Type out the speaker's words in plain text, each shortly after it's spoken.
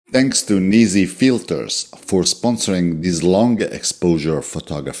Thanks to NiSi Filters for sponsoring this long exposure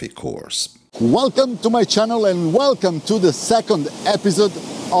photography course. Welcome to my channel and welcome to the second episode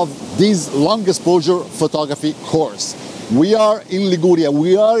of this long exposure photography course. We are in Liguria,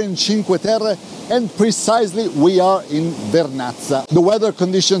 we are in Cinque Terre, and precisely we are in Vernazza. The weather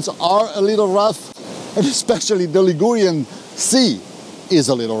conditions are a little rough, and especially the Ligurian sea is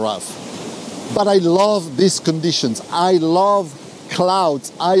a little rough. But I love these conditions. I love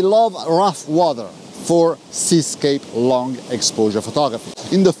clouds. I love rough water for seascape long exposure photography.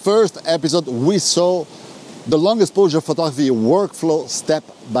 In the first episode, we saw the long exposure photography workflow step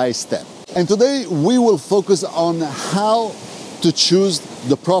by step. And today we will focus on how to choose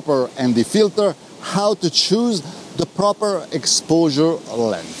the proper ND filter, how to choose the proper exposure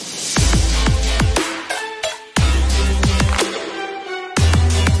length.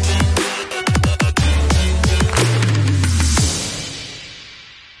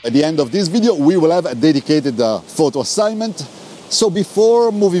 At the end of this video, we will have a dedicated photo assignment. So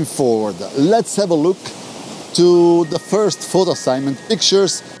before moving forward, let's have a look to the first photo assignment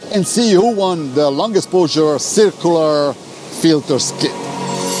pictures and see who won the long exposure circular filters kit.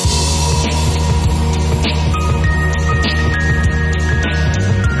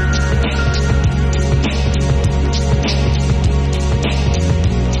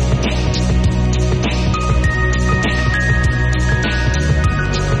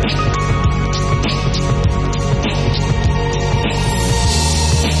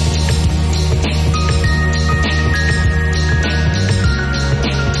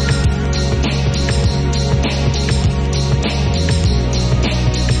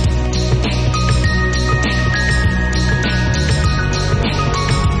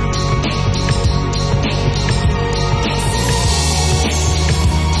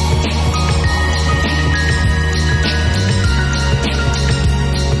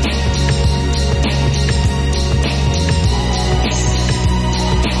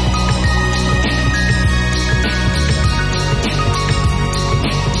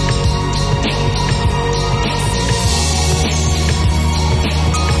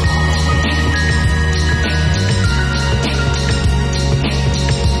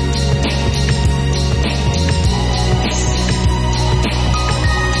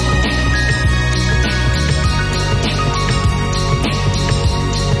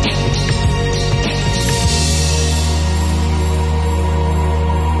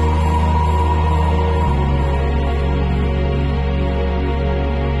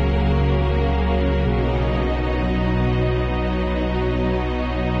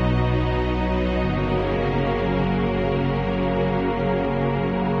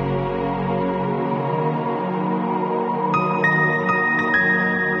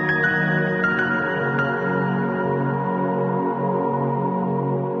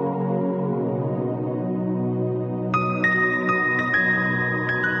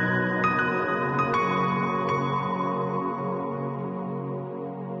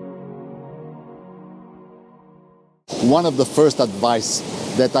 One of the first advice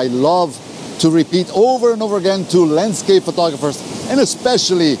that I love to repeat over and over again to landscape photographers and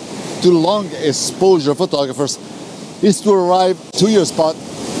especially to long exposure photographers is to arrive to your spot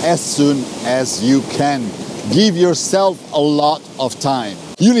as soon as you can. Give yourself a lot of time.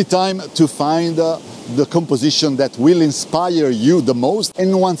 You need time to find the composition that will inspire you the most,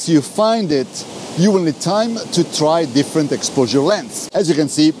 and once you find it, you will need time to try different exposure lengths. As you can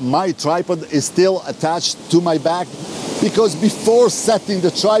see, my tripod is still attached to my back because before setting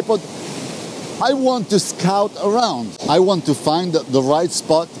the tripod, I want to scout around. I want to find the right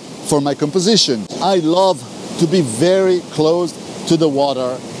spot for my composition. I love to be very close to the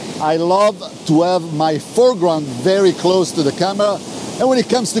water. I love to have my foreground very close to the camera. And when it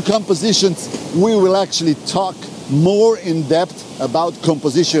comes to compositions, we will actually talk more in depth about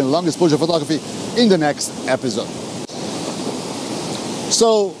composition and long exposure photography in the next episode.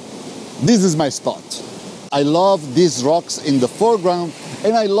 So this is my spot. I love these rocks in the foreground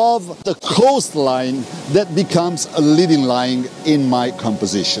and I love the coastline that becomes a leading line in my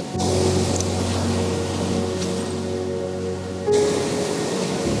composition.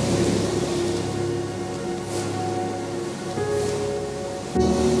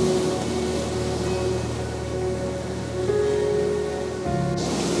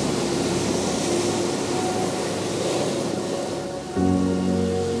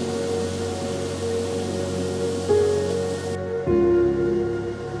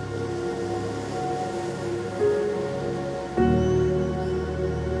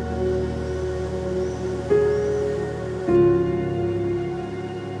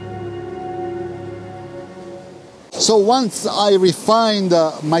 So once I refined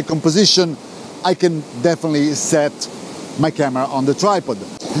my composition, I can definitely set my camera on the tripod.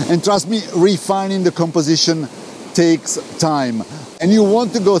 And trust me, refining the composition takes time. And you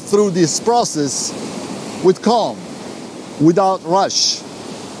want to go through this process with calm, without rush.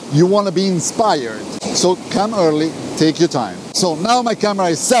 You want to be inspired. So come early, take your time. So now my camera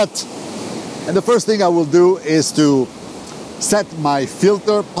is set, and the first thing I will do is to set my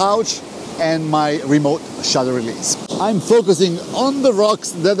filter pouch and my remote shutter release. I'm focusing on the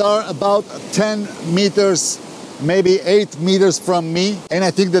rocks that are about 10 meters, maybe 8 meters from me, and I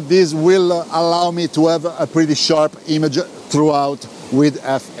think that this will allow me to have a pretty sharp image throughout with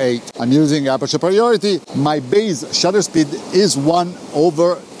f8. I'm using aperture priority. My base shutter speed is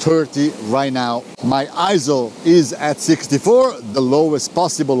 1/30 right now. My ISO is at 64, the lowest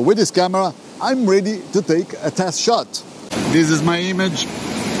possible with this camera. I'm ready to take a test shot. This is my image.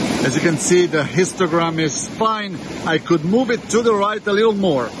 As you can see, the histogram is fine. I could move it to the right a little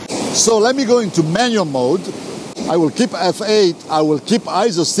more. So let me go into manual mode. I will keep f8, I will keep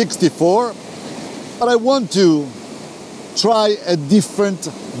ISO 64, but I want to try a different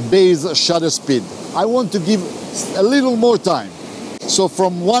base shutter speed. I want to give a little more time. So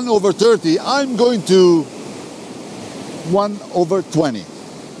from 1/30, I'm going to 1/20.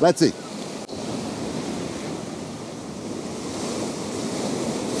 Let's see.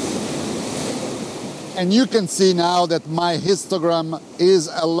 And you can see now that my histogram is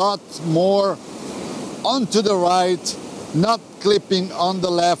a lot more onto the right, not clipping on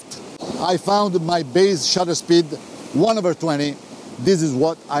the left. I found my base shutter speed 1/20. This is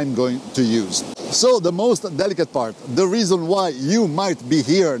what I'm going to use. So the most delicate part, the reason why you might be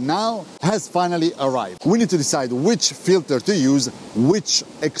here now, has finally arrived. We need to decide which filter to use, which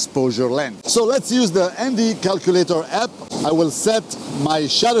exposure length. So let's use the ND calculator app. I will set my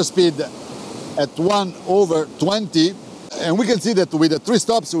shutter speed at 1/20, and we can see that with the 3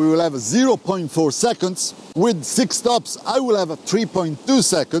 stops we will have 0.4 seconds. With 6 stops I will have 3.2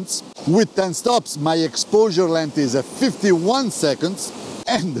 seconds. With 10 stops my exposure length is 51 seconds,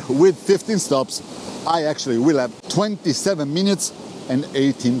 and with 15 stops I actually will have 27 minutes and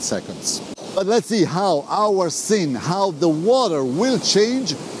 18 seconds. But let's see how our scene, how the water will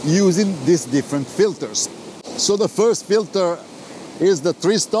change using these different filters. So the first filter is the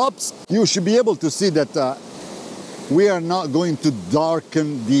 3 stops. You should be able to see that we are not going to darken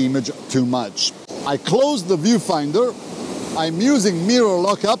the image too much. I close the viewfinder. I'm using mirror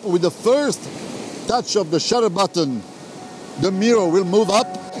lockup. With the first touch of the shutter button, the mirror will move up,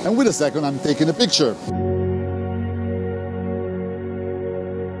 and with the second I'm taking a picture.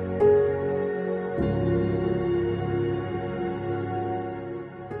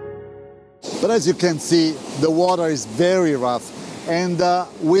 But as you can see, the water is very rough, and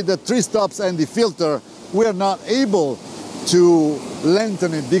with the 3 stops and the filter, we are not able to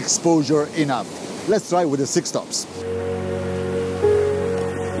lengthen the exposure enough. Let's try with the 6 stops.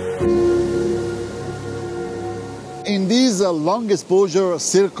 In this long exposure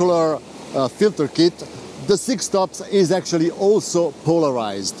circular filter kit, the 6 stops is actually also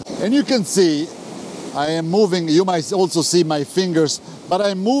polarized. And you can see I am moving, you might also see my fingers, but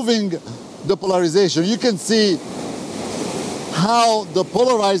I'm moving the polarization. You can see how the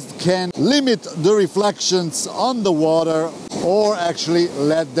polarized can limit the reflections on the water or actually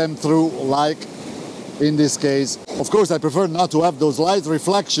let them through, like in this case. Of course, I prefer not to have those light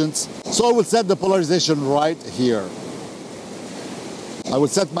reflections, so I will set the polarization right here. I will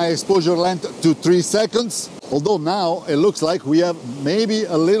set my exposure length to 3 seconds, although now it looks like we have maybe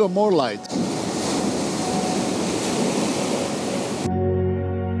a little more light.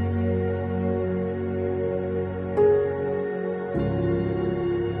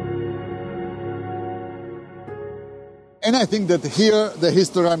 And I think that here the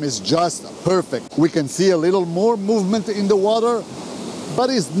histogram is just perfect. We can see a little more movement in the water, but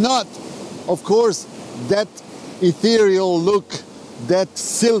it's not, of course, that ethereal look, that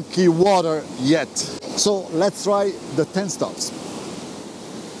silky water yet. So let's try the 10 stops.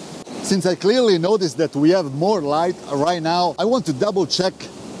 Since I clearly noticed that we have more light right now, I want to double check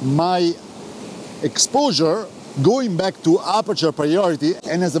my exposure, going back to aperture priority,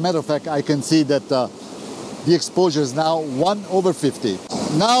 and as a matter of fact I can see that the exposure is now 1/50.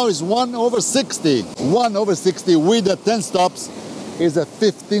 Now is 1/60. 1/60 with the 10 stops is a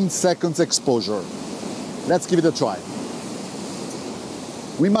 15 seconds exposure. Let's give it a try.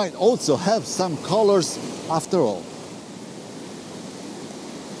 We might also have some colors after all.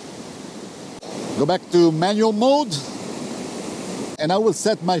 Go back to manual mode, and I will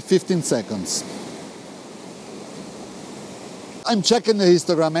set my 15 seconds. I'm checking the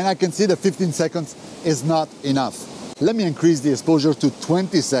histogram and I can see that 15 seconds is not enough. Let me increase the exposure to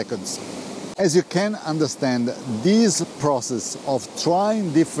 20 seconds. As you can understand, this process of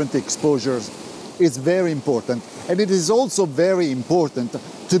trying different exposures is very important, and it is also very important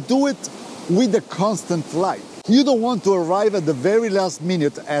to do it with a constant light. You don't want to arrive at the very last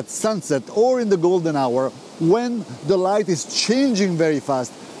minute at sunset or in the golden hour when the light is changing very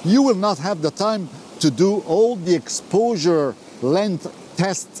fast. You will not have the time to do all the exposure length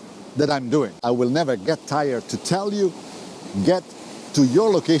tests that I'm doing. I will never get tired to tell you, get to your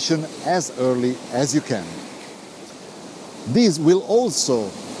location as early as you can. This will also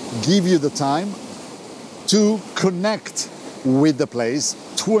give you the time to connect with the place,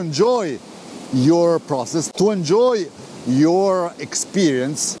 to enjoy your process, to enjoy your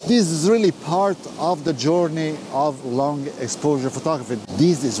experience. This is really part of the journey of long exposure photography.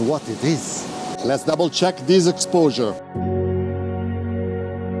 This is what it is. Let's double check this exposure.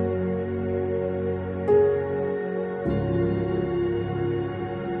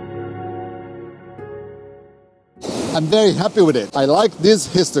 I'm very happy with it. I like this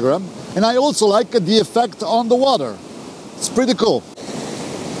histogram, and I also like the effect on the water. It's pretty cool.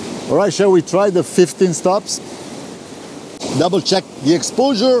 All right, shall we try the 15 stops? Double check the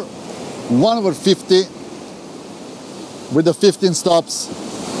exposure, 1/50. With the 15 stops,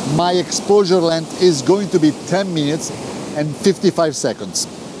 my exposure length is going to be 10 minutes and 55 seconds.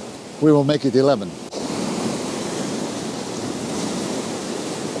 We will make it 11.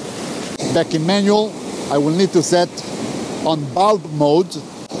 Back in manual, I will need to set on bulb mode.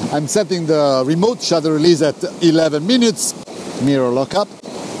 I'm setting the remote shutter release at 11 minutes, mirror lockup,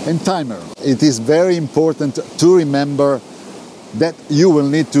 and timer. It is very important to remember that you will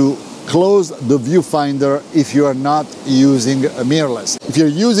need to close the viewfinder if you are not using a mirrorless. If you're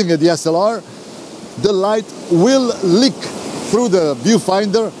using a DSLR, the light will leak through the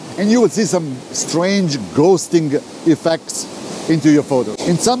viewfinder and you will see some strange ghosting effects into your photo.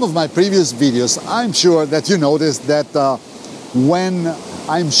 In some of my previous videos, I'm sure that you noticed that when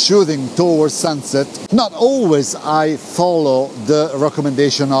I'm shooting towards sunset, not always I follow the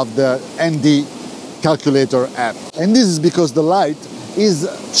recommendation of the ND calculator app. And this is because the light is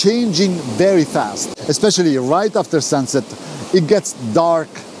changing very fast, especially right after sunset. It gets dark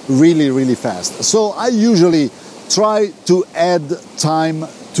really fast. So I usually try to add time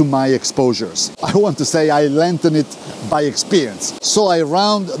to my exposures. I want to say I lengthen it by experience. So I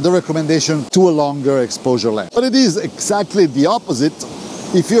round the recommendation to a longer exposure length. But it is exactly the opposite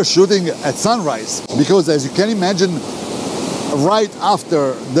if you're shooting at sunrise, because as you can imagine, right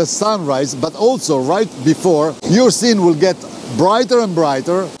after the sunrise, but also right before, your scene will get brighter and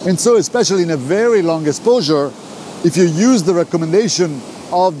brighter. And so especially in a very long exposure, if you use the recommendation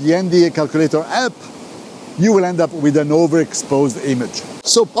of the ND calculator app, you will end up with an overexposed image.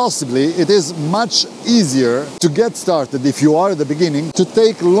 So possibly it is much easier to get started if you are at the beginning to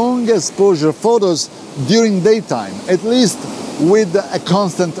take long exposure photos during daytime, at least with a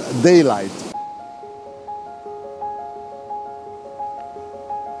constant daylight.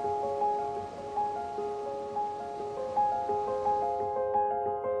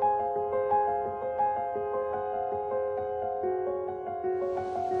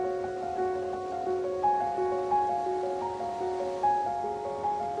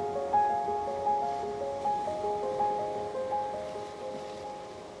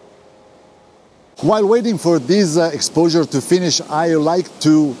 While waiting for this exposure to finish, I like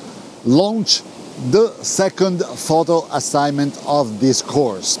to launch the second photo assignment of this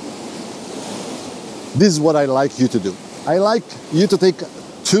course. This is what I like you to do. I like you to take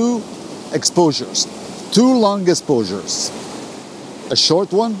two exposures, two long exposures, a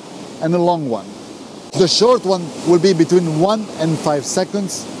short one and a long one. The short one will be between 1 and 5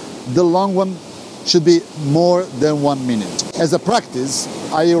 seconds. The long one should be more than 1 minute. As a practice,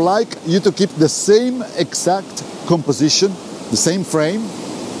 I like you to keep the same exact composition, the same frame,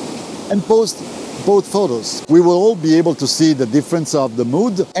 and post both photos. We will all be able to see the difference of the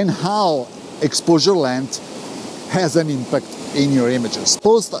mood and how exposure length has an impact in your images.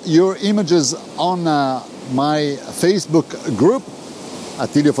 Post your images on my Facebook group,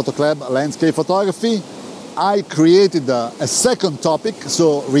 𝗪𝗪𝗪 Landscape Photography. I created a second topic,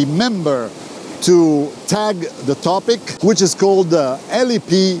 so remember to tag the topic, which is called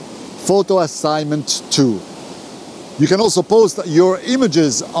𝗪𝗪𝗪 Photo Assignment 2. You can also post your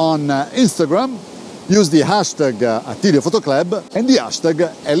images on Instagram. Use the hashtag @𝗪𝗪𝗪 and the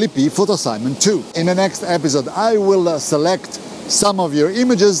hashtag 𝗪𝗪𝗪 Photo Assignment 2. In the next episode, I will select some of your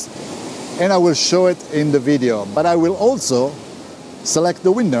images and I will show it in the video. But I will also select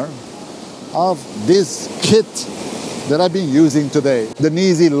the winner of this kit that I've been using today, the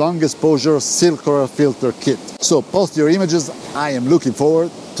NiSi long exposure silk filter kit. So post your images. I am looking forward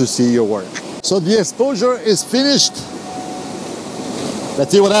to see your work. So the exposure is finished.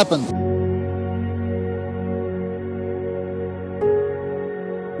 Let's see what happened.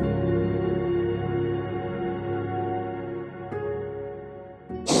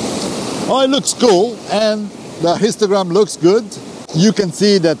 Oh, it looks cool, and the histogram looks good. You can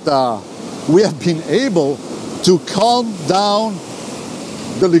see that we have been able to calm down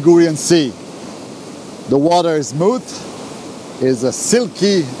the Ligurian Sea. The water is smooth, is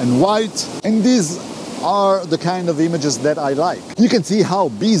silky and white, and these are the kind of images that I like. You can see how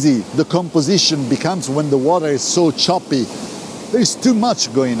busy the composition becomes when the water is so choppy. There is too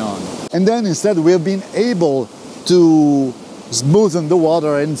much going on. And then instead we have been able to smoothen the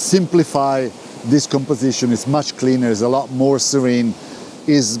water and simplify this composition. It's much cleaner, it's a lot more serene,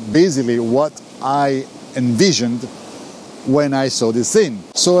 is basically what I envisioned when I saw this scene.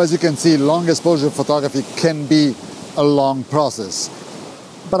 So as you can see, long exposure photography can be a long process,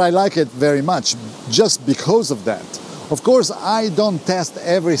 but I like it very much just because of that. Of course, I don't test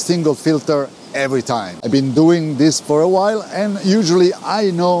every single filter every time. I've been doing this for a while, and usually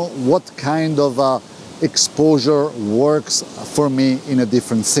I know what kind of exposure works for me in a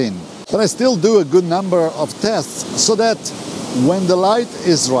different scene. But I still do a good number of tests so that when the light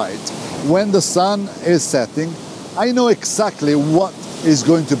is right, when the sun is setting, I know exactly what is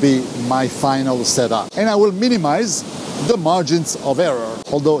going to be my final setup. And I will minimize the margins of error,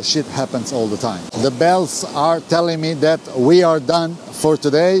 although shit happens all the time. The bells are telling me that we are done for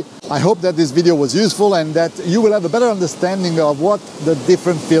today. I hope that this video was useful and that you will have a better understanding of what the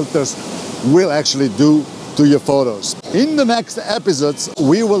different filters will actually do to your photos. In the next episodes,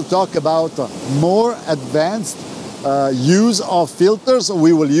 we will talk about more advanced use of filters.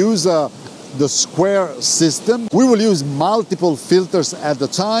 We will use the square system. We will use multiple filters at a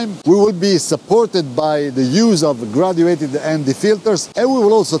time. We will be supported by the use of graduated ND filters, and we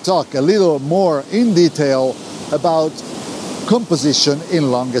will also talk a little more in detail about composition in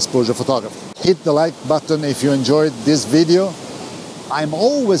long exposure photography. Hit the like button if you enjoyed this video. I'm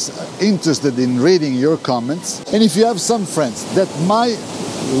always interested in reading your comments, and if you have some friends that might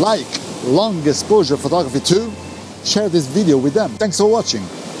like long exposure photography too, share this video with them. Thanks for watching.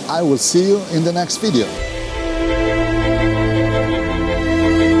 I will see you in the next video.